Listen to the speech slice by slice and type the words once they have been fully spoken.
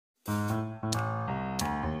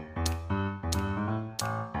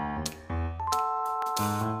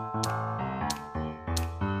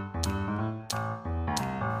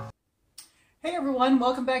everyone,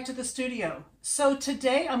 welcome back to the studio. So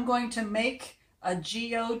today I'm going to make a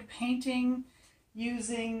geode painting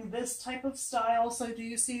using this type of style. So do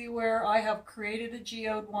you see where I have created a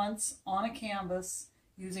geode once on a canvas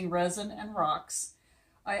using resin and rocks?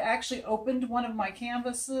 I actually opened one of my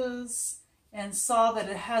canvases and saw that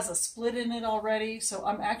it has a split in it already. So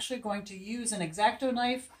I'm actually going to use an X-Acto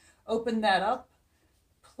knife, open that up,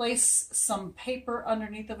 place some paper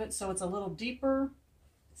underneath of it so it's a little deeper,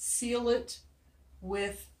 seal it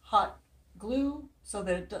with hot glue so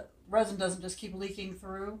that resin doesn't just keep leaking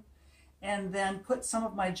through, and then put some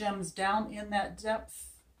of my gems down in that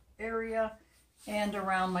depth area and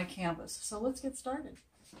around my canvas. So let's get started.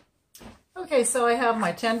 Okay, so I have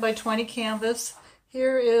my 10 by 20 canvas.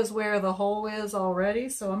 Here is where the hole is already,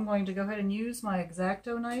 so I'm going to go ahead and use my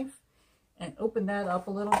X-Acto knife and open that up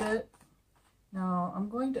a little bit. Now I'm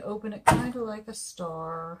going to open it kind of like a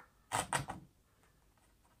star.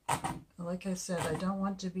 Like I said, I don't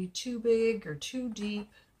want to be too big or too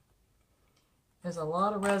deep. There's a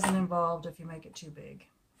lot of resin involved if you make it too big.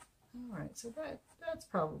 All right, so that's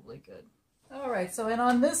probably good. All right, so and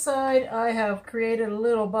on this side, I have created a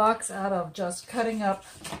little box out of just cutting up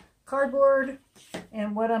cardboard.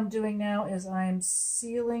 And what I'm doing now is I'm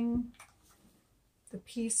sealing the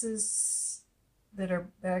pieces that are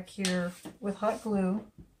back here with hot glue,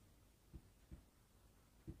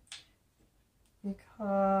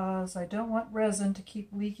 because I don't want resin to keep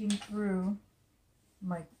leaking through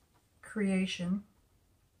my creation.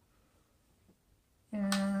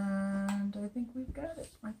 And I think we've got it.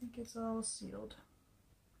 I think it's all sealed.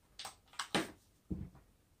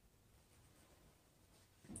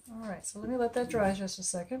 All right, so let me let that dry just a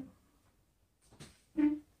second.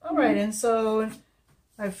 All right, and so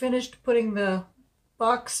I've finished putting the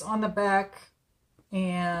box on the back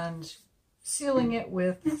and sealing it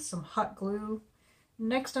with some hot glue.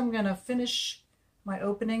 Next, I'm going to finish my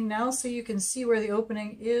opening now so you can see where the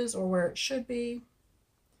opening is or where it should be.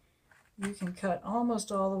 You can cut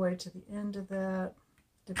almost all the way to the end of that,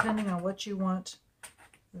 depending on what you want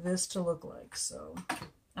this to look like. So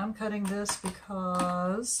I'm cutting this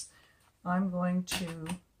because I'm going to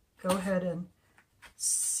go ahead and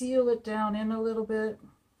seal it down in a little bit,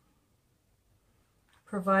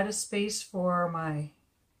 provide a space for my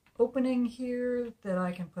opening here that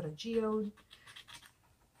I can put a geode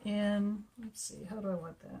in. Let's see, how do I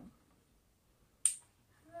want that?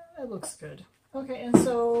 That looks good. Okay, and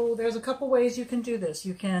so there's a couple ways you can do this.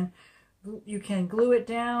 You can glue it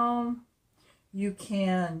down, you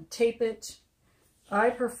can tape it. I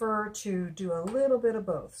prefer to do a little bit of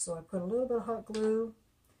both. So I put a little bit of hot glue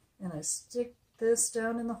and I stick this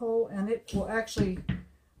down in the hole, and it will actually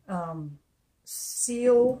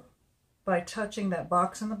seal by touching that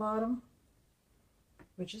box in the bottom,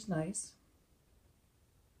 which is nice.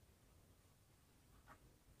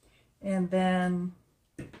 And then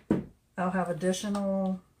I'll have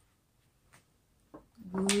additional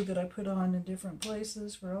glue that I put on in different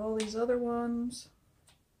places for all these other ones.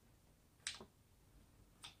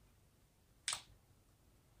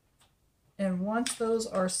 And once those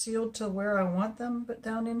are sealed to where I want them, but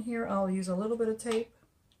down in here, I'll use a little bit of tape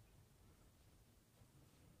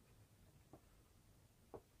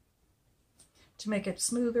to make it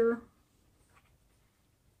smoother.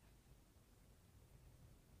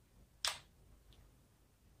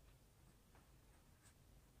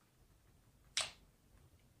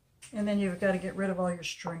 And then you've got to get rid of all your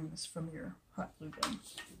strings from your hot glue gun.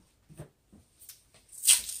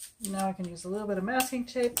 Now I can use a little bit of masking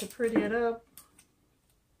tape to pretty it up.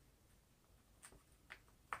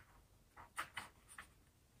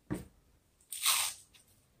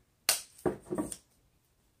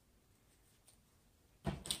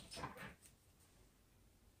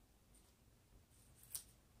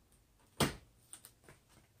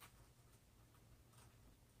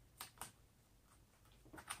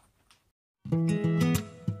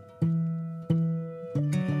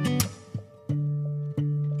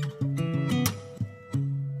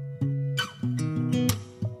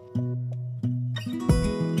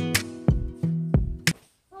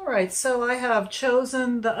 Alright, so I have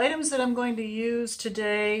chosen the items that I'm going to use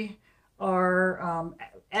today are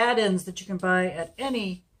add-ins that you can buy at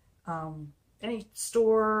any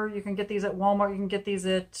store. You can get these at Walmart, you can get these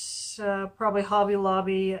at probably Hobby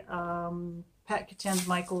Lobby, Pat Katen's,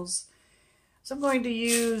 Michael's. So I'm going to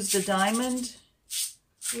use the diamond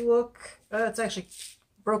look. It's actually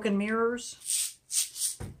broken mirrors.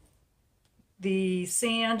 The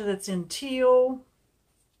sand that's in teal.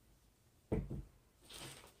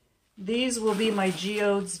 These will be my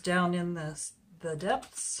geodes down in the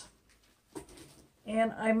depths.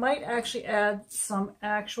 And I might actually add some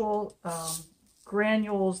actual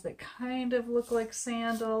granules that kind of look like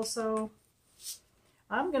sand also.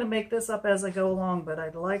 I'm going to make this up as I go along, but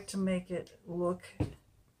I'd like to make it look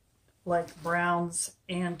like browns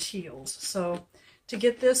and teals. So to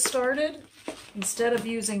get this started, instead of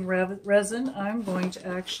using resin, I'm going to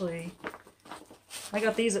actually, I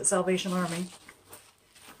got these at Salvation Army.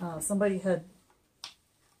 Somebody had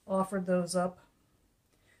offered those up.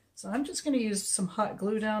 So I'm just going to use some hot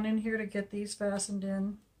glue down in here to get these fastened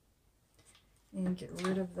in and get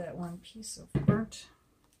rid of that one piece of burnt,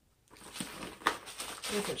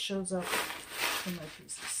 if it shows up in my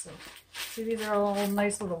pieces. So see, these are all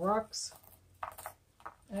nice little rocks.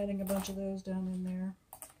 Adding a bunch of those down in there.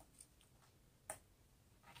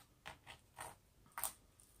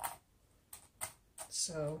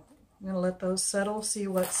 So I'm going to let those settle, see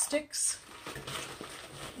what sticks.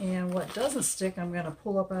 And what doesn't stick, I'm going to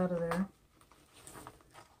pull up out of there.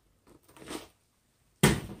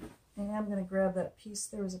 And I'm going to grab that piece.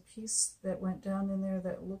 There was a piece that went down in there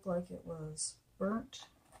that looked like it was burnt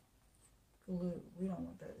glue. We don't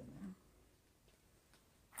want that in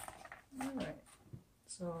there. Alright,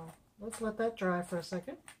 so let's let that dry for a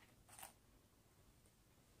second.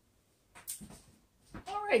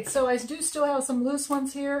 Alright, so I do still have some loose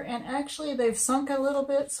ones here, and actually they've sunk a little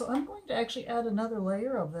bit, so I'm going to actually add another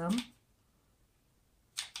layer of them.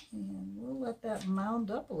 And we'll let that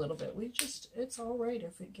mound up a little bit. It's alright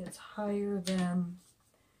if it gets higher than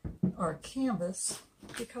our canvas,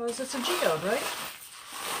 because it's a geode, right?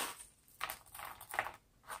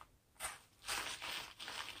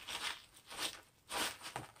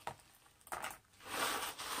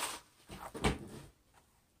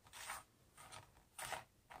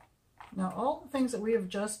 Now all the things that we have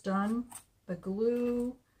just done, the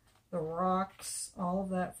glue, the rocks, all of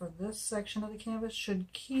that for this section of the canvas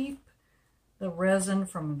should keep the resin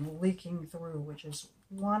from leaking through, which is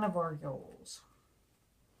one of our goals.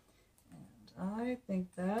 And I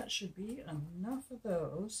think that should be enough of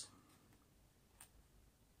those.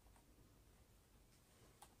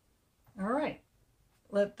 All right,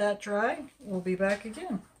 let that dry. We'll be back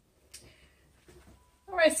again.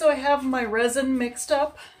 All right, so I have my resin mixed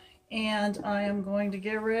up, and I am going to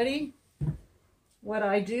get ready. What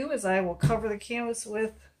I do is I will cover the canvas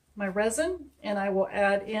with my resin, and I will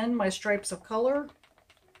add in my stripes of color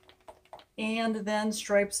and then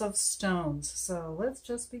stripes of stones. So let's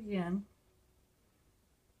just begin.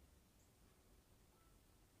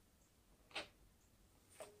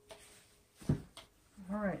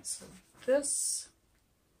 All right, so this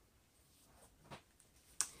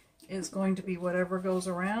is going to be whatever goes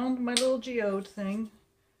around my little geode thing.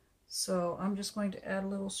 So I'm just going to add a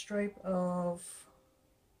little stripe of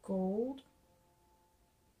gold.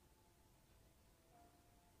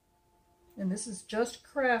 And this is just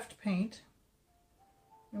craft paint.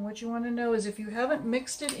 And what you want to know is if you haven't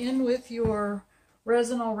mixed it in with your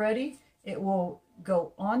resin already, it will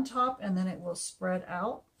go on top and then it will spread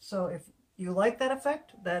out. So if you like that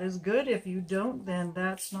effect, that is good. If you don't, then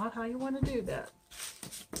that's not how you want to do that.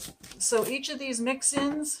 So each of these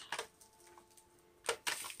mix-ins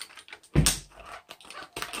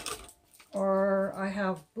or I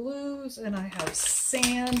have blues and I have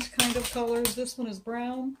sand kind of colors. This one is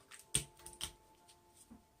brown.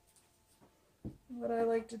 What I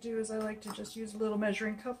like to do is I like to just use a little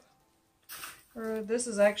measuring cup. Or this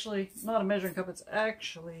is actually not a measuring cup, it's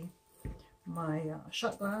actually my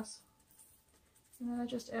shot glass. And then I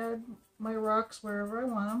just add my rocks wherever I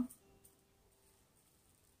want them.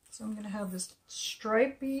 So I'm going to have this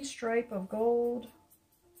stripy stripe of gold.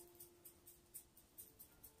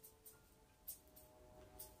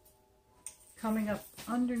 Coming up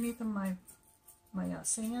underneath of my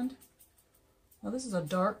sand. Now this is a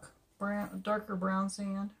darker brown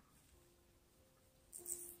sand.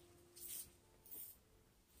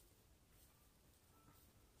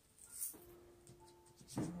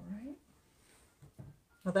 All right.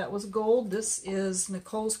 Now that was gold. This is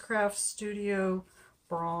Nicole's Craft Studio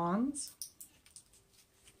bronze.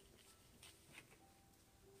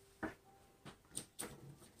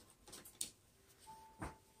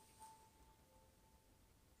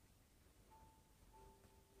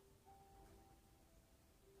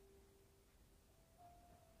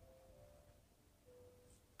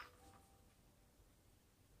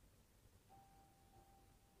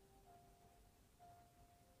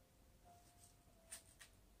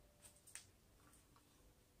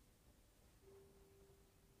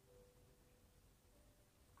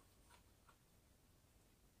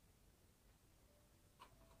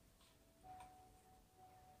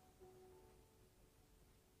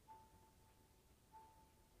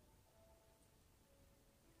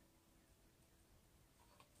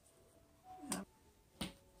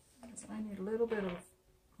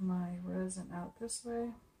 resin out this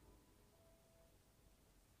way.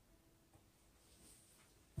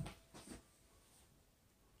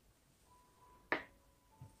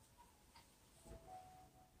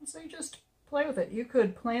 So you just play with it. You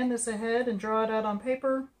could plan this ahead and draw it out on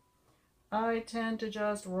paper. I tend to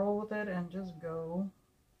just roll with it and just go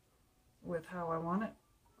with how I want it.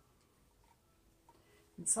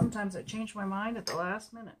 And sometimes I change my mind at the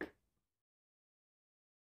last minute.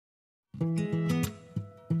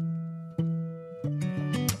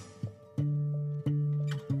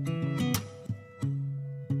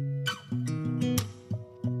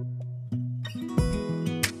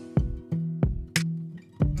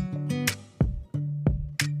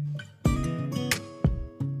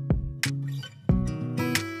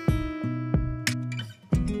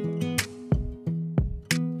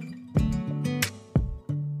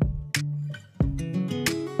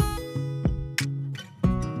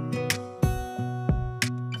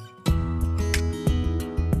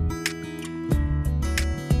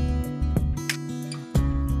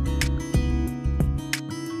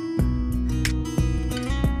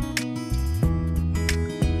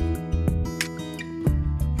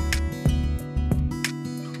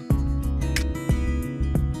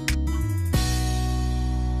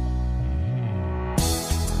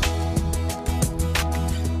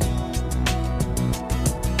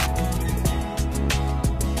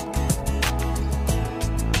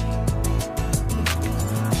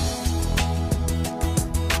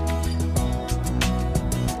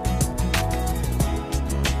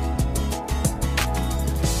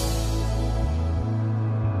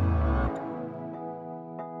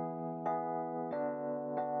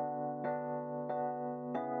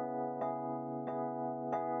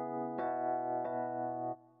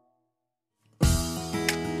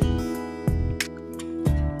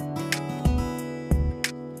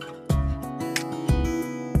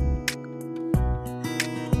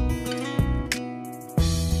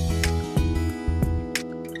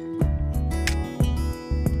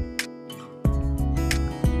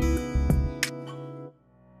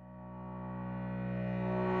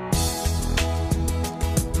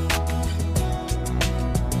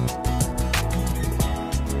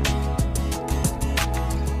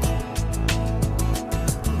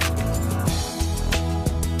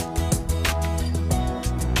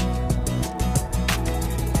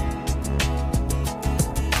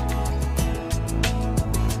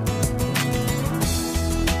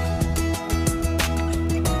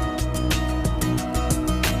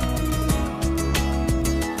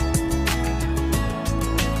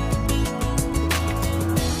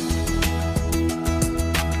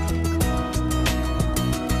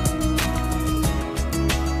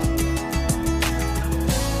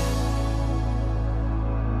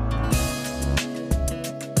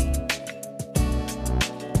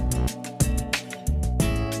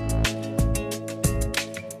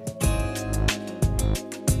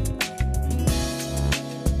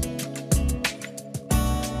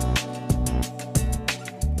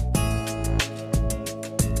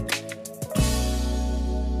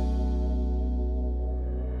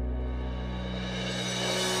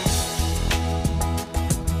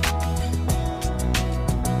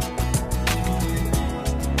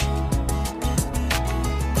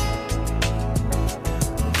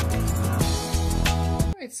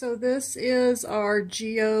 So this is our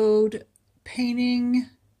geode painting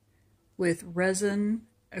with resin,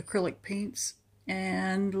 acrylic paints,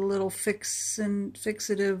 and little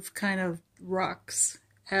fixative kind of rocks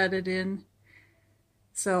added in.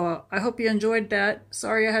 So I hope you enjoyed that.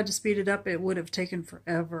 Sorry I had to speed it up. It would have taken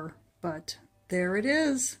forever, but there it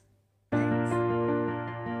is.